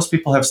most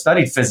people have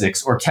studied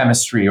physics or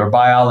chemistry or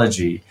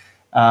biology.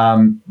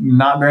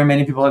 Not very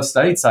many people have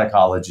studied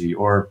psychology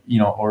or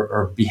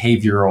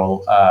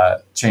behavioral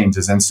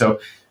changes. And so,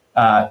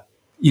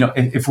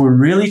 if we're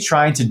really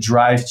trying to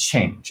drive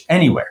change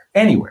anywhere,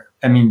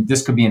 I mean,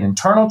 this could be an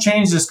internal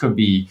change. This could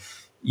be,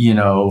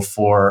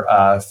 for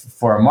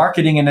a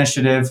marketing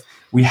initiative,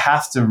 we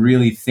have to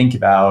really think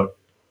about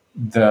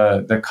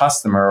the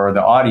customer or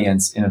the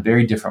audience in a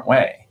very different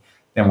way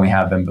than we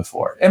have been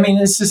before. I mean,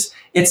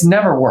 it's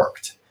never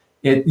worked.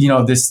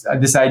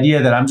 This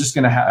idea that I'm just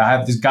going to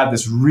have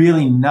this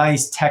really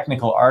nice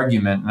technical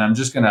argument, and I'm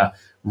just going to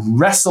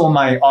wrestle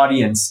my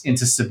audience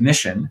into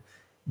submission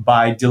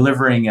by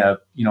delivering a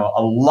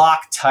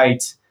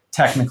Loctite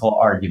technical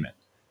argument.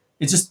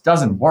 It just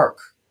doesn't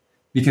work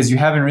because you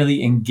haven't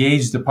really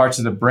engaged the parts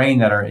of the brain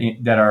that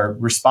are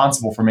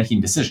responsible for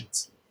making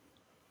decisions.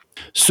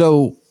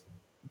 So,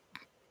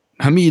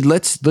 Hamid,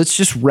 let's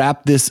just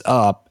wrap this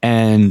up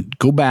and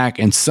go back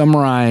and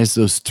summarize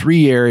those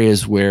 3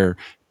 areas where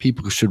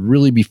people should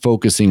really be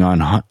focusing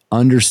on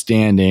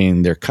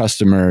understanding their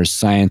customers,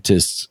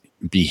 scientists'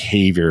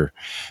 behavior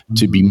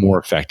to be more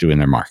effective in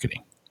their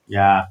marketing.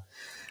 Yeah.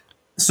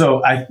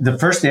 So the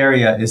first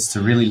area is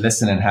to really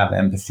listen and have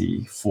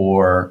empathy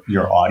for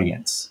your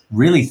audience.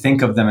 Really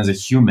think of them as a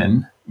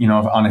human,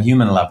 on a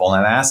human level,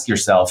 and ask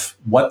yourself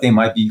what they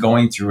might be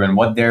going through and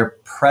what their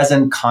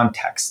present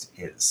context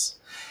is.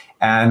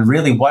 And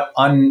really what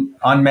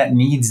unmet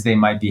needs they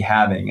might be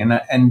having.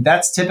 And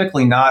that's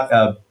typically not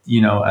a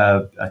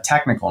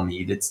technical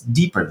need. It's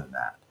deeper than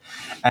that.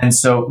 And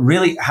so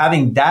really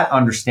having that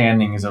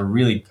understanding is a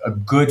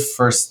good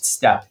first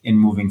step in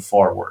moving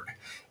forward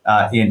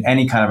in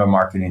any kind of a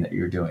marketing that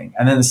you're doing.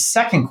 And then the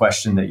second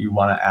question that you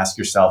want to ask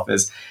yourself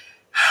is,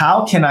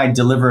 how can I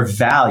deliver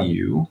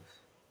value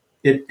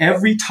at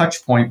every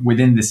touch point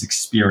within this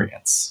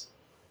experience?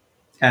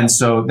 And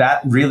so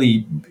that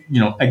really,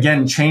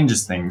 again,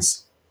 changes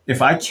things.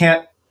 If I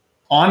can't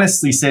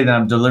honestly say that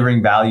I'm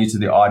delivering value to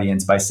the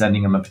audience by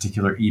sending them a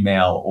particular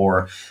email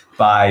or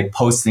by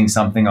posting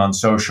something on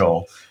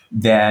social,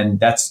 then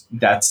that's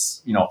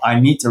I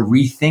need to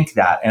rethink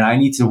that, and I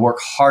need to work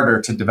harder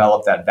to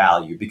develop that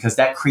value, because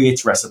that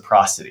creates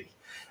reciprocity.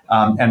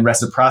 And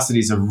reciprocity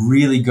is a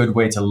really good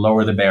way to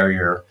lower the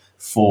barrier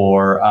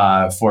for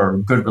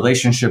good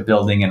relationship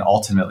building and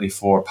ultimately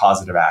for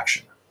positive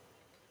action.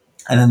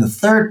 And then the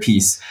third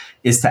piece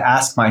is to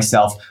ask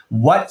myself,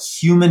 what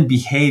human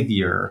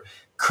behavior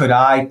could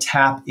I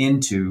tap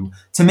into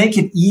to make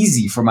it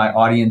easy for my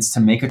audience to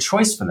make a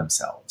choice for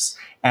themselves?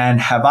 And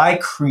have I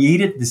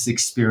created this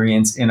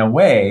experience in a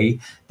way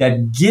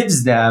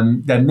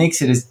that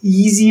makes it as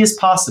easy as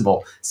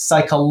possible,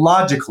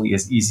 psychologically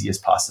as easy as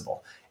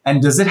possible?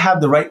 And does it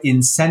have the right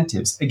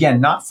incentives? Again,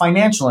 not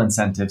financial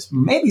incentives,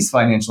 maybe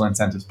financial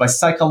incentives, but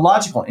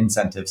psychological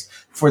incentives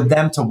for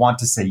them to want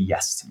to say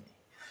yes to me.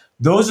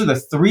 Those are the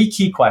three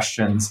key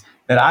questions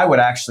that I would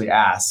actually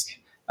ask,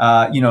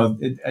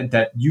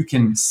 that you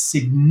can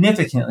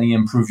significantly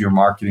improve your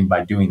marketing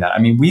by doing that. I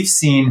mean, we've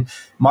seen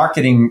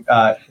marketing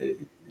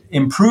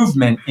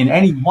improvement in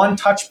any one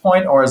touch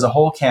point or as a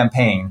whole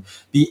campaign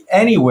be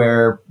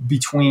anywhere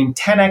between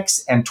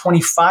 10x and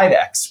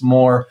 25x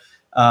more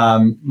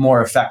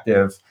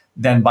effective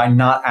than by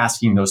not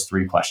asking those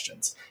three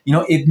questions.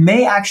 It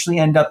may actually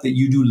end up that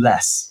you do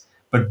less,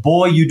 but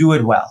boy, you do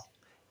it well.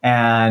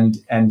 And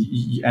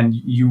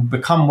you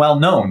become well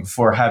known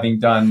for having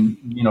done,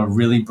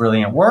 really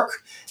brilliant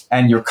work,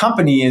 and your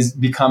company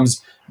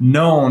becomes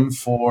known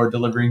for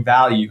delivering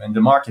value in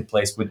the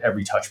marketplace with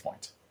every touch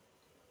point.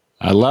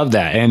 I love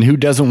that. And who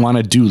doesn't want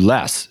to do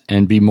less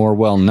and be more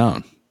well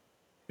known?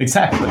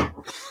 Exactly.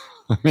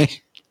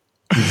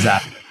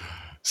 Exactly.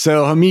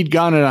 So Hamid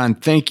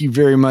Ghanadan, thank you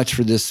very much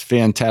for this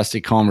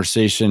fantastic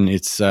conversation.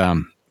 It's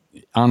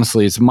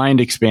honestly, it's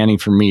mind expanding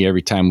for me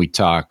every time we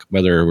talk,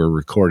 whether we're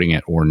recording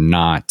it or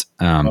not.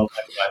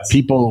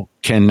 People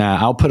can,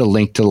 I'll put a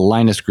link to the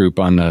Linus group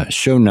on the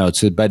show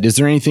notes, but is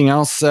there anything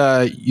else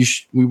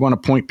we want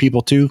to point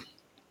people to?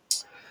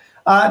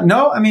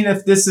 No, I mean,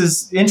 if this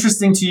is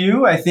interesting to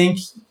you, I think,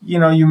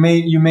 you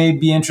may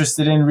be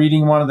interested in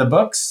reading one of the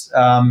books.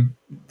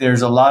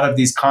 There's a lot of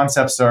these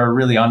concepts are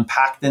really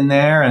unpacked in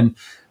there. And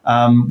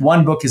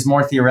one book is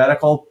more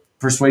theoretical,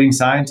 Persuading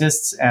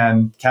Scientists,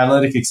 and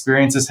Catalytic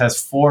Experiences has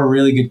 4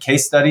 really good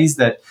case studies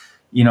that,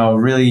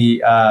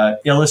 really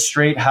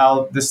illustrate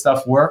how this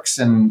stuff works.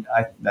 And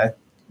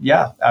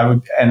I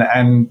would,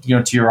 and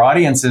to your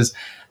audiences,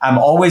 I'm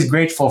always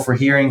grateful for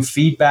hearing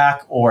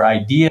feedback or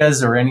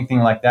ideas or anything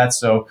like that.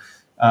 So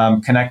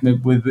connect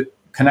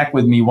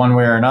with me one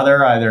way or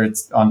another, either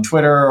it's on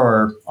Twitter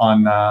or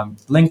on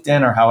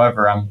LinkedIn or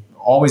however. I'm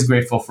always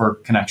grateful for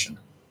connection.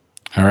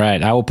 All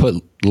right. I will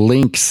put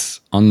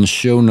links on the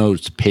show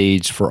notes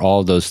page for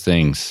all those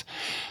things,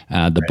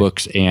 the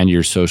books and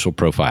your social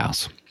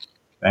profiles.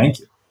 Thank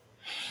you.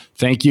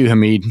 Thank you,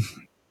 Hamid.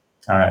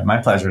 All right. My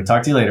pleasure.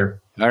 Talk to you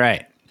later. All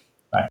right.